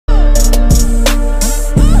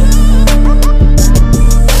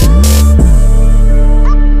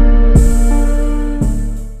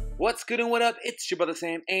What's good and what up? It's your brother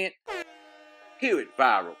SamAnt here at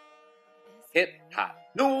Viral Hip Hop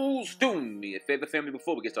News. Do me a favor, family,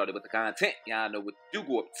 before we get started with the content. Y'all know what to do.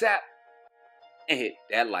 Go up top and hit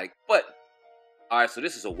that like button. Alright, so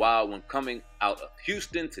this is a wild one coming out of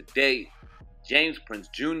Houston today. James Prince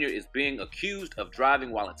Jr. is being accused of driving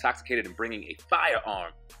while intoxicated and bringing a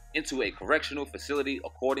firearm into a correctional facility.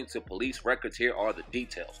 According to police records, here are the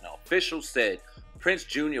details. Now, officials said Prince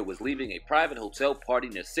Jr. was leaving a private hotel party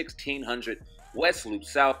near 1600 West Loop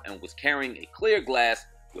South and was carrying a clear glass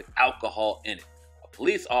with alcohol in it. A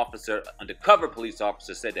police officer, undercover police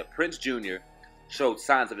officer, said that Prince Jr. showed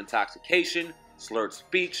signs of intoxication, slurred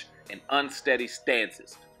speech, and unsteady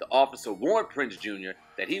stances. The officer warned Prince Jr.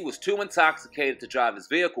 that he was too intoxicated to drive his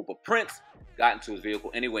vehicle, but Prince got into his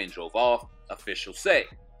vehicle anyway and drove off, officials say.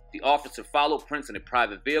 The officer followed Prince in a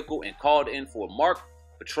private vehicle and called in for a marked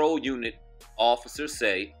patrol unit. Officers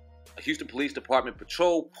say a Houston Police Department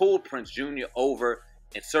patrol pulled Prince Jr. over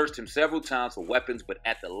and searched him several times for weapons, but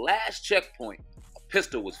at the last checkpoint, a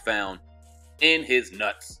pistol was found in his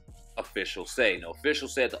nuts, officials say. Now,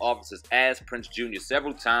 officials said the officers asked Prince Jr.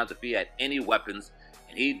 several times if he had any weapons,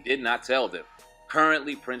 and he did not tell them.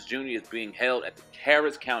 Currently, Prince Jr. is being held at the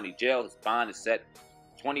Harris County Jail. His bond is set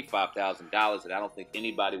 $25,000, and I don't think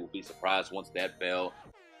anybody will be surprised once that bail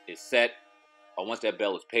is set, or once that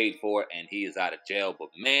bail is paid for and he is out of jail. But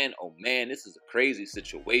man, oh man, this is a crazy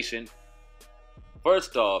situation.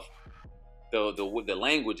 First off, the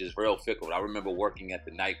language is real fickle. I remember working at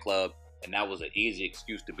the nightclub, and that was an easy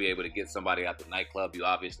excuse to be able to get somebody out the nightclub. You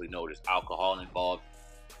obviously know there's alcohol involved.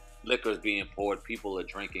 Liquor is being poured. People are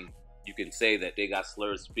drinking. You can say that they got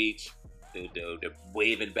slurred speech. They're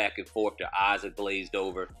waving back and forth. Their eyes are glazed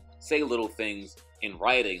over. Say little things in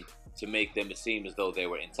writing to make them seem as though they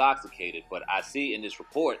were intoxicated. But I see in this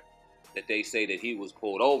report that they say that he was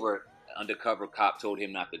pulled over. An undercover cop told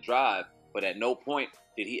him not to drive. But at no point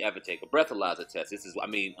did he ever take a breathalyzer test. This is, I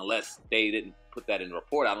mean, unless they didn't put that in the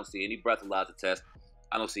report, I don't see any breathalyzer test.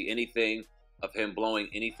 I don't see anything of him blowing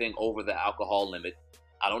anything over the alcohol limit.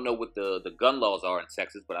 I don't know what the gun laws are in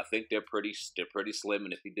Texas, but I think they're pretty slim.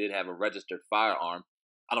 And if he did have a registered firearm,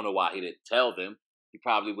 I don't know why he didn't tell them. He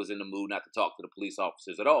probably was in the mood not to talk to the police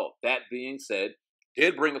officers at all. That being said,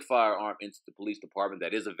 did bring a firearm into the police department.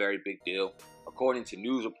 That is a very big deal. According to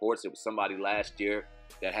news reports, it was somebody last year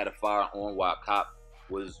that had a firearm while a cop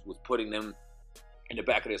was putting them in the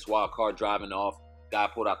back of their squad car driving off. Guy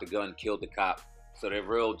pulled out the gun, killed the cop. So they're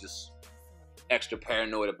real just extra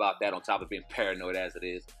paranoid about that, on top of being paranoid as it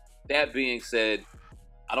is. That being said,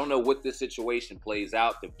 I don't know what this situation plays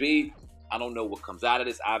out to be. I don't know what comes out of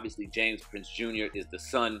this. Obviously, James Prince Jr. is the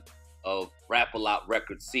son of Rap-A-Lot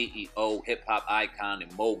Records CEO, hip-hop icon,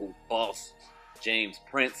 and mogul boss James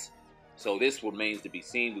Prince. So this remains to be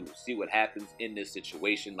seen. We will see what happens in this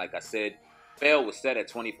situation. Like I said, bail was set at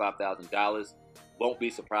 $25,000. Won't be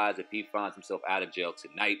surprised if he finds himself out of jail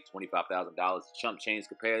tonight. $25,000 is chump change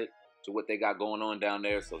compared to what they got going on down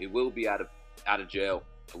there. So he will be out of jail,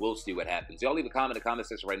 and we'll see what happens. Y'all leave a comment in the comment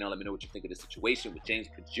section right now. Let me know what you think of this situation with James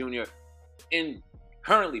Prince Jr.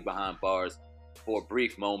 currently behind bars for a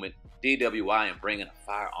brief moment. DWI and bringing a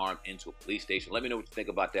firearm into a police station. Let me know what you think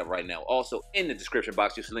about that right now. Also, in the description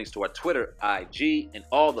box, you'll see links to our Twitter, IG, and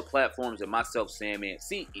all the platforms that myself, SamAnt,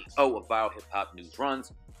 CEO of Viral Hip Hop News,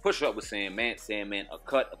 runs. Push up with SamAnt,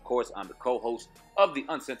 UNCUT. Of course, I'm the co-host of the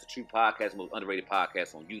Uncensored True Podcast, most underrated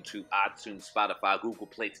podcast on YouTube, iTunes, Spotify, Google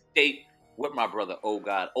Play, to date, with my brother, Oh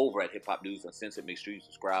God, over at Hip Hop News Uncensored. Make sure you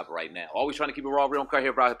subscribe right now. Always trying to keep it raw, real, and cut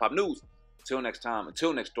here, Viral Hip Hop News. Until next time,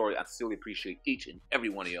 until next story, I sincerely appreciate each and every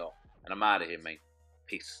one of y'all. And I'm out of here, man.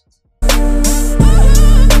 Peace.